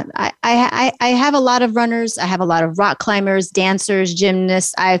have a lot of runners. I have a lot of rock climbers, dancers,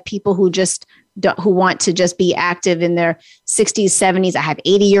 gymnasts. I have people who want to just be active in their 60s, 70s. I have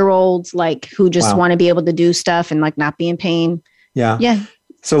 80-year-olds who just want to be able to do stuff and not be in pain. Yeah. Yeah.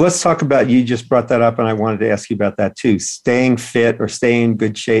 So let's talk about, you just brought that up and I wanted to ask you about that too. Staying fit or staying in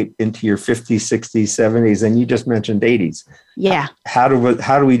good shape into your 50s, 60s, 70s, and you just mentioned 80s. Yeah. How do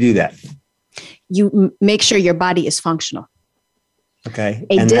we do that? You make sure your body is functional. Okay.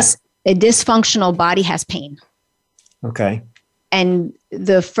 A dysfunctional body has pain. Okay. And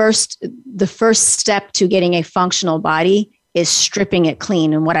the first step to getting a functional body is stripping it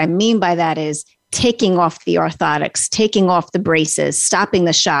clean. And what I mean by that is taking off the orthotics, taking off the braces, stopping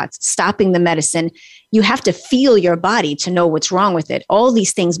the shots, stopping the medicine. You have to feel your body to know what's wrong with it. All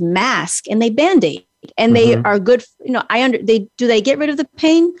these things mask and they Band-Aid, and they are good. Do they get rid of the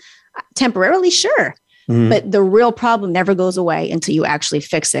pain temporarily? Sure. Mm-hmm. But the real problem never goes away until you actually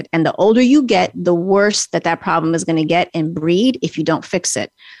fix it. And the older you get, the worse that problem is going to get and breed if you don't fix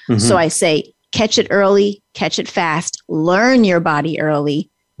it. Mm-hmm. So I say, catch it early, catch it fast, learn your body early,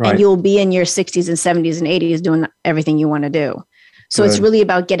 and you'll be in your 60s and 70s and 80s doing everything you want to do. So it's really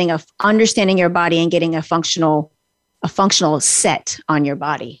about understanding your body and getting a functional set on your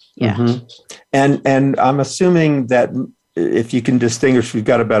body. Yeah. Mm-hmm. And I'm assuming that if you can distinguish, we've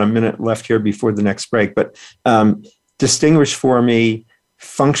got about a minute left here before the next break, but distinguish for me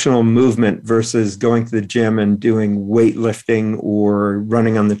functional movement versus going to the gym and doing weightlifting or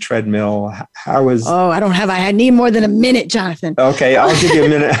running on the treadmill. I need more than a minute, Jonathan. Okay, I'll give you a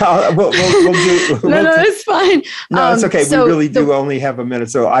minute. We'll do. No, it's fine. No, it's okay. So we really do only have a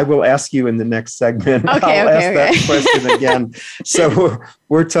minute. So I will ask you in the next segment. I'll ask that question again. So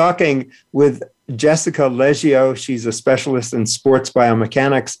we're talking with Jessica Leggio. She's a specialist in sports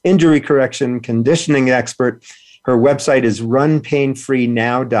biomechanics, injury correction, conditioning expert. Her website is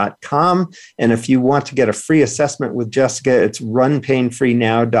runpainfreenow.com. And if you want to get a free assessment with Jessica, it's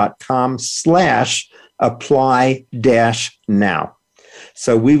runpainfreenow.com/apply-now.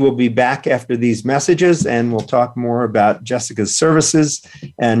 So we will be back after these messages and we'll talk more about Jessica's services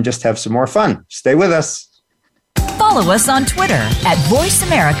and just have some more fun. Stay with us. Follow us on Twitter at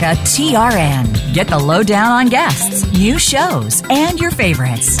VoiceAmericaTRN. Get the lowdown on guests, new shows, and your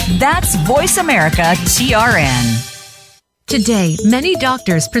favorites. That's VoiceAmericaTRN. Today, many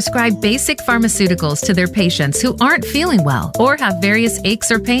doctors prescribe basic pharmaceuticals to their patients who aren't feeling well or have various aches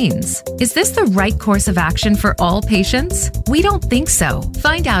or pains. Is this the right course of action for all patients? We don't think so.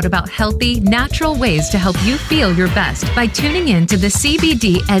 Find out about healthy, natural ways to help you feel your best by tuning in to the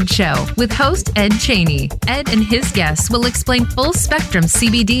CBD Ed Show with host Ed Cheney. Ed and his guests will explain full-spectrum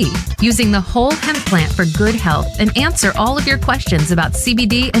CBD using the whole hemp plant for good health and answer all of your questions about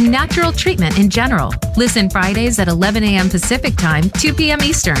CBD and natural treatment in general. Listen Fridays at 11 a.m. Pacific Time, 2 p.m.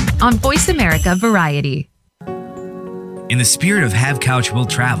 Eastern on Voice America Variety. In the spirit of Have Couch Will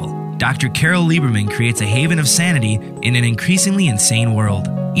Travel, Dr. Carol Lieberman creates a haven of sanity in an increasingly insane world.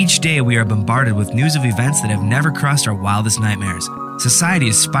 Each day we are bombarded with news of events that have never crossed our wildest nightmares. Society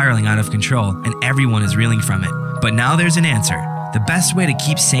is spiraling out of control and everyone is reeling from it. But now there's an answer. The best way to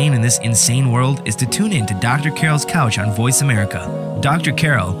keep sane in this insane world is to tune in to Dr. Carol's Couch on Voice America. Dr.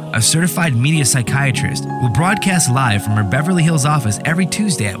 Carol, a certified media psychiatrist, will broadcast live from her Beverly Hills office every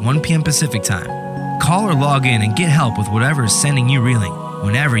Tuesday at 1 p.m. Pacific Time. Call or log in and get help with whatever is sending you reeling,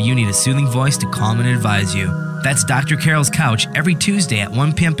 whenever you need a soothing voice to calm and advise you. That's Dr. Carol's Couch every Tuesday at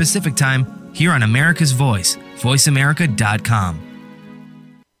 1 p.m. Pacific Time here on America's Voice, voiceamerica.com.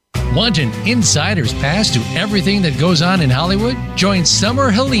 Want an insider's pass to everything that goes on in Hollywood? Join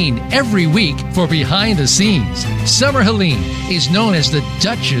Summer Helene every week for Behind the Scenes. Summer Helene is known as the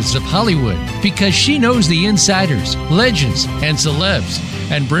Duchess of Hollywood because she knows the insiders, legends, and celebs,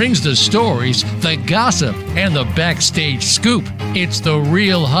 and brings the stories, the gossip, and the backstage scoop. It's the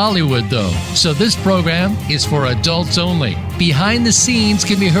real Hollywood, though, so this program is for adults only. Behind the Scenes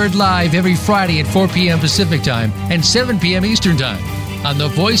can be heard live every Friday at 4 p.m. Pacific Time and 7 p.m. Eastern Time on the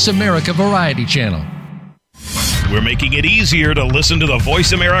Voice America Variety Channel. We're making it easier to listen to the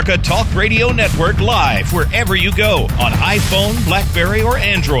Voice America Talk Radio Network live wherever you go on iPhone, BlackBerry, or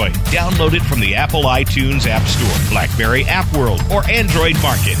Android. Download it from the Apple iTunes App Store, BlackBerry App World, or Android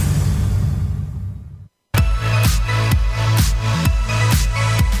Market.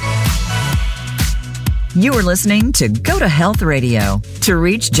 You are listening to Go to Health Radio. To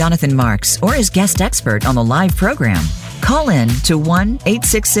reach Jonathan Marks or his guest expert on the live program, call in to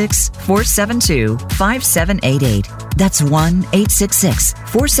 1-866-472-5788. That's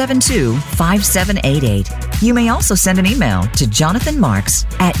 1-866-472-5788. You may also send an email to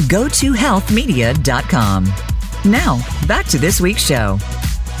jonathanmarks@gotohealthmedia.com. Now, back to this week's show.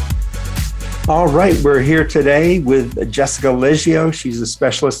 All right, we're here today with Jessica Leggio. She's a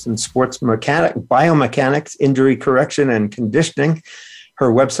specialist in sports biomechanics, injury correction, and conditioning.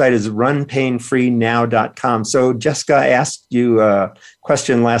 Her website is runpainfreenow.com. So Jessica, I asked you a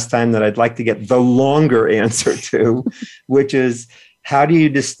question last time that I'd like to get the longer answer to, which is, how do you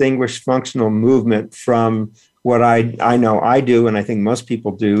distinguish functional movement from what I know I do, and I think most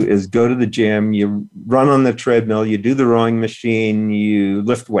people do, is go to the gym, you run on the treadmill, you do the rowing machine, you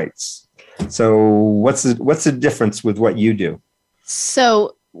lift weights. So what's the difference with what you do?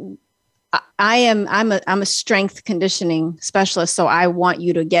 So I'm a strength conditioning specialist. So I want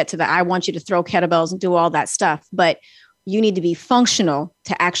you to get to that. I want you to throw kettlebells and do all that stuff, but you need to be functional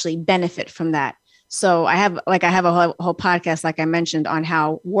to actually benefit from that. So I have a whole podcast, like I mentioned, on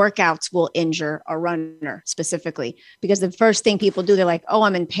how workouts will injure a runner specifically, because the first thing people do, they're like, oh,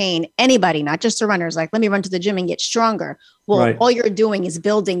 I'm in pain. Anybody, not just a runner, is like, let me run to the gym and get stronger. Well, right. All you're doing is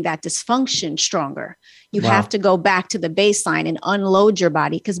building that dysfunction stronger. You have to go back to the baseline and unload your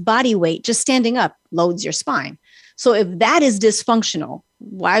body, because body weight, just standing up, loads your spine. So if that is dysfunctional,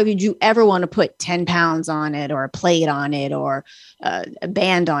 why would you ever want to put 10 pounds on it or a plate on it or a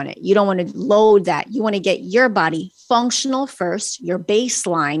band on it? You don't want to load that. You want to get your body functional first. Your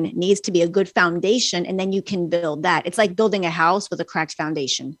baseline needs to be a good foundation, and then you can build that. It's like building a house with a cracked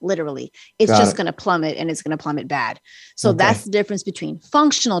foundation, literally. It's just going to plummet, and it's going to plummet bad. So that's the difference between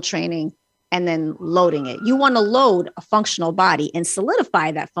functional training and then loading it. You want to load a functional body and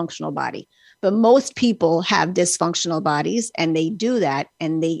solidify that functional body. But most people have dysfunctional bodies, and they do that.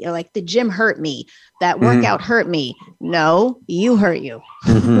 And they are like, the gym hurt me. That workout hurt me. No, you hurt you.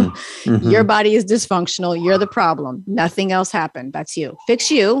 Your body is dysfunctional. You're the problem. Nothing else happened. That's you. Fix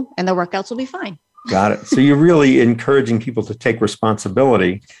you, and the workouts will be fine. Got it. So you're really encouraging people to take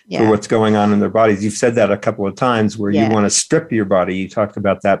responsibility for what's going on in their bodies. You've said that a couple of times, where you want to strip your body. You talked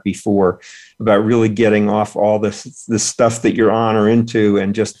about that before, about really getting off all this stuff that you're on or into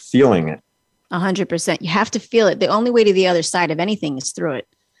and just feeling it. 100%. You have to feel it. The only way to the other side of anything is through it.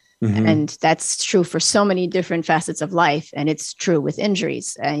 And that's true for so many different facets of life. And it's true with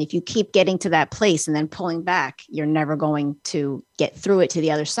injuries. And if you keep getting to that place and then pulling back, you're never going to get through it to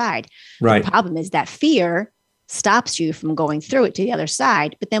the other side. Right. The problem is that fear stops you from going through it to the other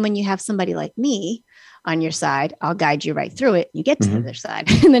side. But then when you have somebody like me on your side, I'll guide you right through it. You get to the other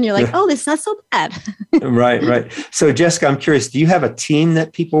side. And then you're like, oh, this is not so bad. Right. So Jessica, I'm curious, do you have a team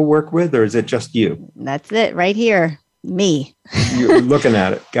that people work with, or is it just you? That's it right here. Me. You're looking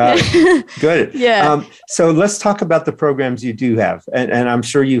at it. Got it. Good. Yeah. So let's talk about the programs you do have. And I'm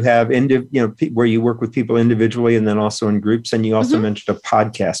sure you have, where you work with people individually and then also in groups. And you also mentioned a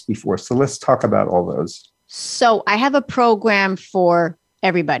podcast before. So let's talk about all those. So I have a program for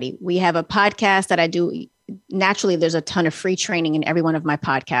everybody. We have a podcast that I do. Naturally, there's a ton of free training in every one of my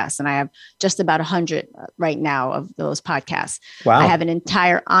podcasts. And I have just about 100 right now of those podcasts. Wow. I have an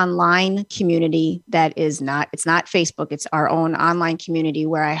entire online community that it's not Facebook. It's our own online community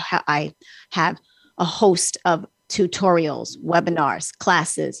where I have a host of tutorials, webinars,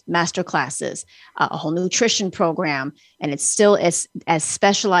 classes, master classes, a whole nutrition program. And it's still as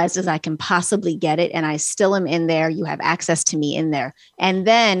specialized as I can possibly get it. And I still am in there. You have access to me in there. And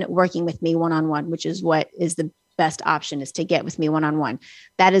then working with me one-on-one, which is what is the best option is to get with me one-on-one.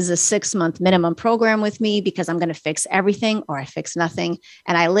 That is a 6-month minimum program with me because I'm going to fix everything or I fix nothing.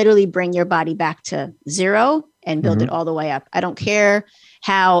 And I literally bring your body back to zero and build it all the way up. I don't care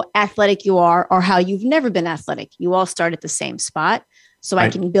how athletic you are or how you've never been athletic. You all start at the same spot. So I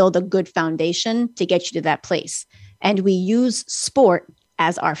can build a good foundation to get you to that place. And we use sport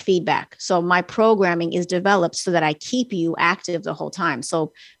as our feedback. So my programming is developed so that I keep you active the whole time.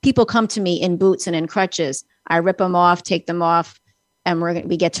 So people come to me in boots and in crutches. I rip them off, take them off, and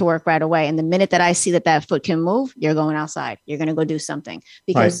we get to work right away. And the minute that I see that foot can move, you're going outside. You're going to go do something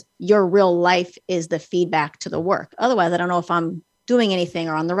because your real life is the feedback to the work. Otherwise, I don't know if I'm doing anything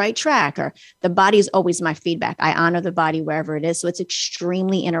or on the right track, or the body is always my feedback. I honor the body wherever it is. So it's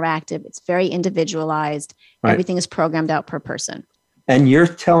extremely interactive. It's very individualized. Everything is programmed out per person. And you're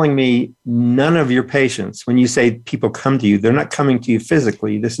telling me none of your patients, when you say people come to you, they're not coming to you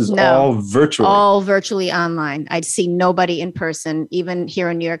physically. This is all virtually. All virtually online. I'd see nobody in person. Even here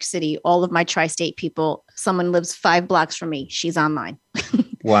in New York City, all of my tri-state people, someone lives 5 blocks from me. She's online.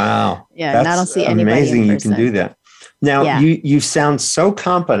 Wow. Yeah. And I don't see anybody amazing in you person. can do that. Now, you sound so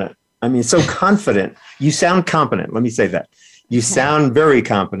competent. I mean, so confident. You sound competent. Let me say that. You sound very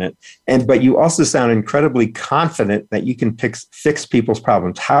competent, but you also sound incredibly confident that you can fix people's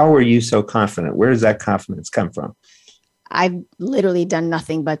problems. How are you so confident? Where does that confidence come from? I've literally done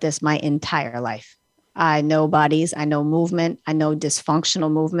nothing but this my entire life. I know bodies, I know movement, I know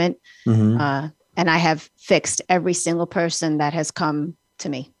dysfunctional movement, and I have fixed every single person that has come to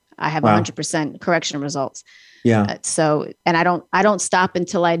me. I have 100% correction results. Yeah. And I don't stop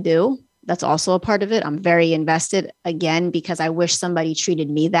until I do. That's also a part of it. I'm very invested again, because I wish somebody treated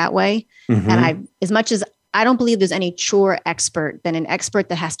me that way. And as much as I don't believe there's any truer expert than an expert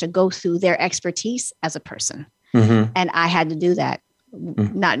that has to go through their expertise as a person. And I had to do that,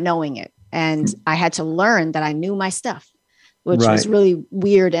 not knowing it. And I had to learn that I knew my stuff, which was really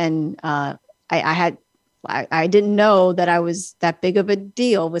weird. And I didn't know that I was that big of a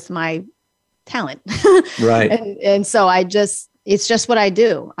deal with my talent. And so it's just what I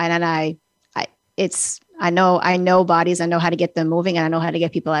do. And I know bodies, I know how to get them moving, and I know how to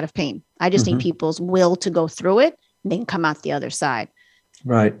get people out of pain. I just need people's will to go through it and then come out the other side.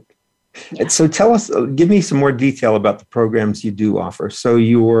 Right. Yeah. So give me some more detail about the programs you do offer. So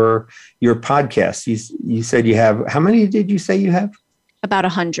your podcast, you said you have, how many did you say you have? About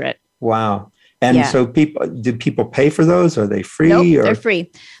 100. Wow. And so did people pay for those? Are they free? Nope, they're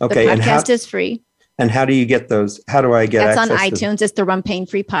free. Okay. The podcast is free. And how do you get those? How do I get access? That's on iTunes. It's the Run Pain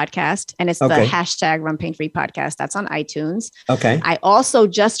Free podcast. And it's the hashtag Run Pain Free podcast. That's on iTunes. Okay. I also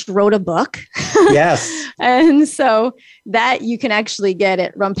just wrote a book. Yes. And so that you can actually get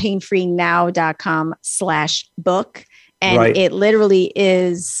at runpainfreenow.com/book. And it literally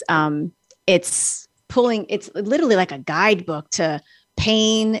is, it's literally like a guidebook to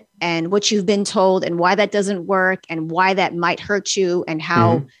pain and what you've been told and why that doesn't work and why that might hurt you and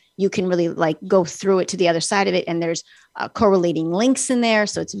how you can really go through it to the other side of it. And there's correlating links in there.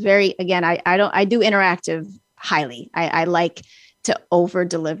 So it's very, again, I do interactive highly. I like to over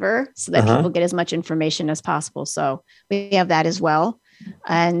deliver so that people get as much information as possible. So we have that as well.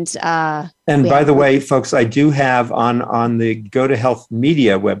 And by the way, folks, I do have on the Go to Health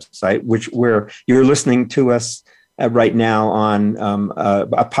Media website, where you're listening to us right now on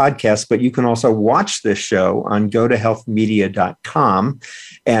a podcast, but you can also watch this show on gotohealthmedia.com.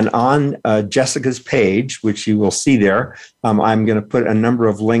 And on Jessica's page, which you will see there, I'm going to put a number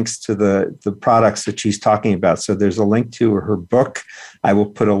of links to the products that she's talking about. So there's a link to her book. I will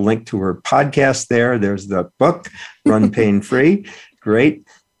put a link to her podcast there. There's the book, Run Pain Free. Great.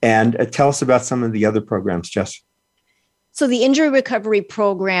 And tell us about some of the other programs, Jess. So the injury recovery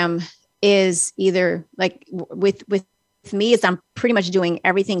program is either like with me is I'm pretty much doing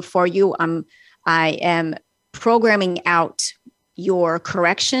everything for you. I am programming out your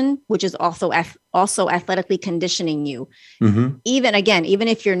correction, which is also athletically conditioning you. Even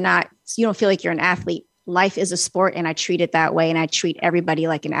if you don't feel like you're an athlete, life is a sport, and I treat it that way. And I treat everybody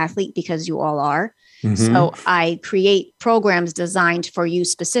like an athlete because you all are. So I create programs designed for you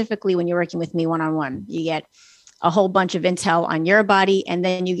specifically when you're working with me one-on-one. You get a whole bunch of intel on your body, and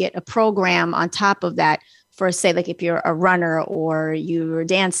then you get a program on top of that for, say, like if you're a runner or you're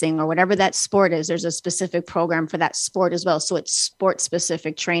dancing or whatever that sport is, there's a specific program for that sport as well. So it's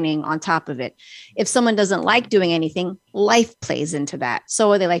sport-specific training on top of it. If someone doesn't like doing anything, life plays into that.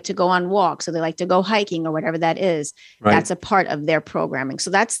 So they like to go on walks, or they like to go hiking, or whatever that is. That's a part of their programming. So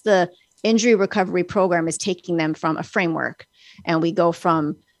that's the injury recovery program, is taking them from a framework. And we go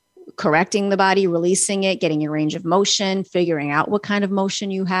from correcting the body, releasing it, getting your range of motion, figuring out what kind of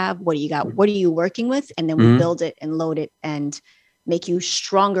motion you have, what do you got, what are you working with? And then we build it and load it and make you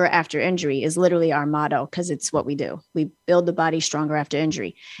stronger after injury is literally our motto, because it's what we do. We build the body stronger after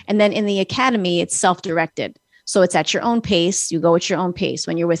injury. And then in the academy, it's self-directed. So it's at your own pace. You go at your own pace.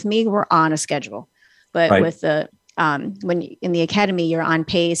 When you're with me, we're on a schedule. But with the when in the academy, you're on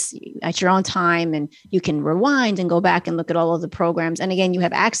pace at your own time, and you can rewind and go back and look at all of the programs. And again, you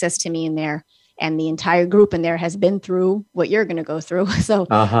have access to me in there, and the entire group in there has been through what you're going to go through. So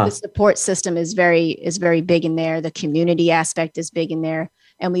the support system is very big in there. The community aspect is big in there.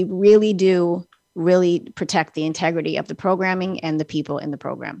 And we really do protect the integrity of the programming and the people in the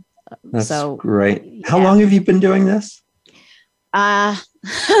program. That's great. How long have you been doing this?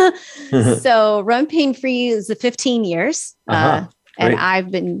 So Run Pain Free is 15 years. And I've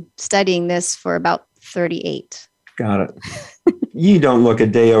been studying this for about 38. Got it. You don't look a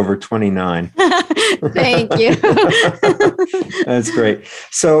day over 29. Thank you. That's great.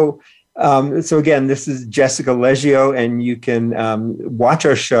 So again, this is Jessica Leggio, and you can watch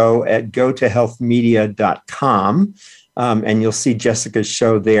our show at gotohealthmedia.com. And you'll see Jessica's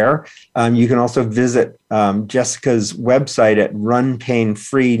show there. You can also visit Jessica's website at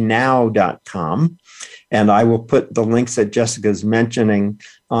runpainfreenow.com. And I will put the links that Jessica's mentioning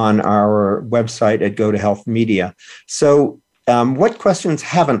on our website at Go to Health Media. So what questions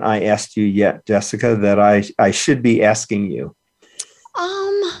haven't I asked you yet, Jessica, that I should be asking you?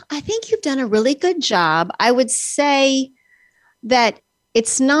 I think you've done a really good job. I would say that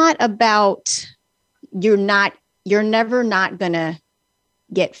it's not about you're never not going to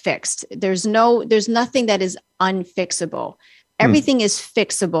get fixed. There's nothing that is unfixable. Everything is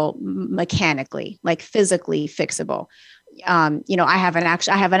fixable mechanically, like physically fixable. I have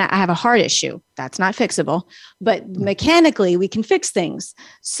a heart issue that's not fixable, but mechanically we can fix things.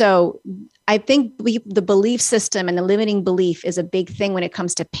 So I think the belief system and the limiting belief is a big thing when it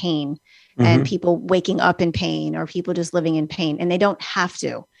comes to pain and people waking up in pain or people just living in pain, and they don't have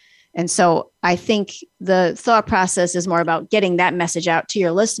to. And so I think the thought process is more about getting that message out to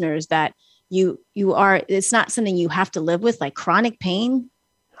your listeners that it's not something you have to live with, like chronic pain.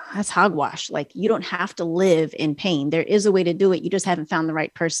 That's hogwash. Like, you don't have to live in pain. There is a way to do it. You just haven't found the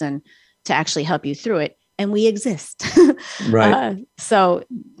right person to actually help you through it. And we exist. Right. So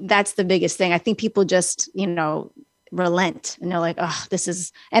that's the biggest thing. I think people just, relent, and they're like, oh,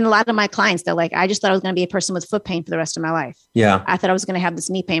 and a lot of my clients, they're like, I just thought I was going to be a person with foot pain for the rest of my life. Yeah. I thought I was going to have this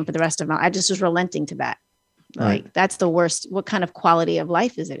knee pain for the rest of my life. I just was relenting to that. Like, that's the worst. What kind of quality of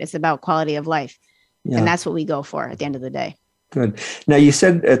life is it? It's about quality of life. Yeah. And that's what we go for at the end of the day. Good. Now, you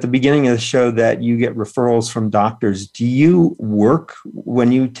said at the beginning of the show that you get referrals from doctors. Do you work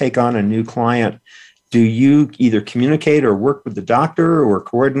when you take on a new client? Do you either communicate or work with the doctor or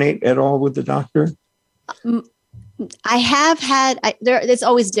coordinate at all with the doctor? I have had, it's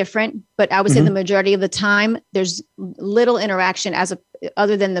always different, but I would say the majority of the time there's little interaction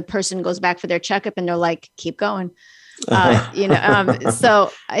other than the person goes back for their checkup and they're like, keep going. I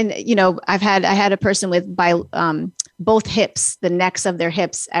had a person with both hips, the necks of their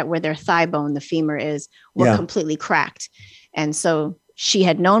hips at where their thigh bone, the femur is, were completely cracked. And so she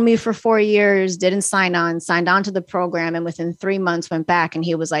had known me for 4 years, signed on to the program. And within 3 months went back, and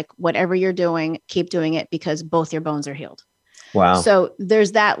he was like, whatever you're doing, keep doing it, because both your bones are healed. Wow. So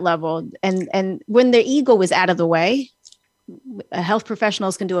there's that level. And when the ego is out of the way, health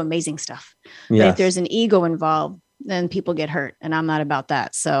professionals can do amazing stuff. Yes. But if there's an ego involved, then people get hurt. And I'm not about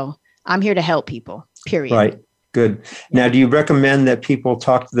that. So I'm here to help people, period. Right. Good. Now, do you recommend that people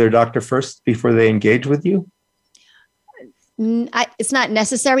talk to their doctor first before they engage with you? It's not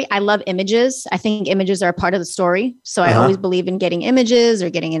necessary. I love images. I think images are a part of the story. So I always believe in getting images or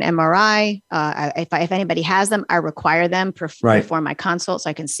getting an MRI. If anybody has them, I require them before my consult so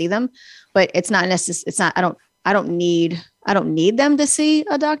I can see them. But it's not necessary. It's not. I don't need them to see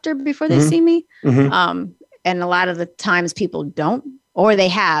a doctor before they see me. And a lot of the times people don't, or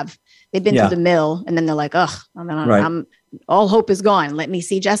they've been through the mill, and then they're like, "Ugh, I'm all hope is gone. Let me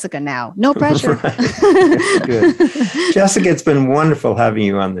see Jessica now. No pressure." Good. Jessica, it's been wonderful having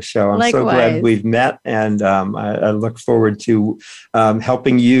you on the show. I'm Likewise. So glad we've met, and I look forward to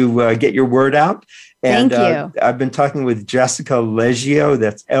helping you get your word out. And Thank you. I've been talking with Jessica Leggio.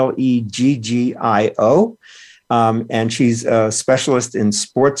 That's Leggio. And she's a specialist in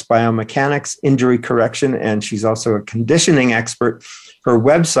sports biomechanics, injury correction, and she's also a conditioning expert. Her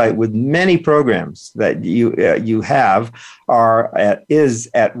website, with many programs that you have, is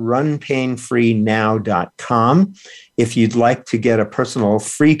at runpainfreenow.com. If you'd like to get a personal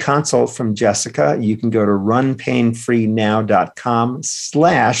free consult from Jessica, you can go to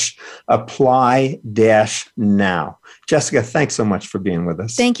runpainfreenow.com/apply-now. Jessica, thanks so much for being with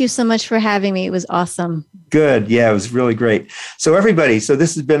us. Thank you so much for having me. It was awesome. Good. Yeah, it was really great. So everybody, this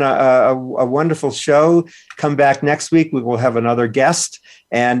has been a wonderful show. Come back next week. We will have another guest.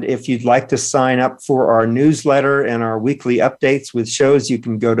 And if you'd like to sign up for our newsletter and our weekly updates with shows, you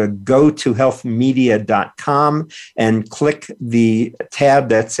can go to gotohealthmedia.com and click the tab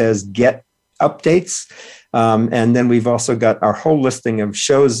that says Get Updates. And then we've also got our whole listing of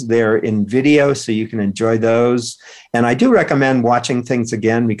shows there in video, so you can enjoy those. And I do recommend watching things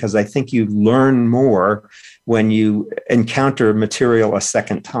again, because I think you learn more when you encounter material a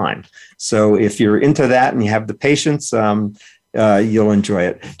second time. So if you're into that and you have the patience, you'll enjoy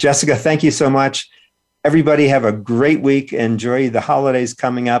it. Jessica, thank you so much. Everybody have a great week. Enjoy the holidays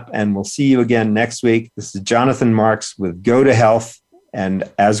coming up, and we'll see you again next week. This is Jonathan Marks with Go to Health. And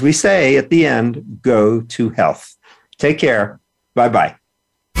as we say at the end, go to health. Take care. Bye-bye.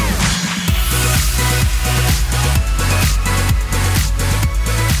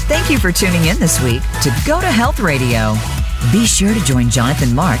 Thank you for tuning in this week to Go to Health Radio. Be sure to join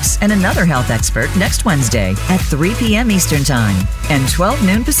Jonathan Marks and another health expert next Wednesday at 3 p.m. Eastern Time and 12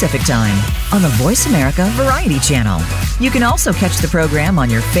 noon Pacific Time on the Voice America Variety Channel. You can also catch the program on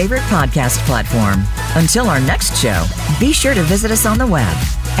your favorite podcast platform. Until our next show, be sure to visit us on the web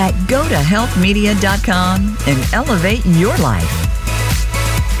at gotohealthmedia.com and elevate your life.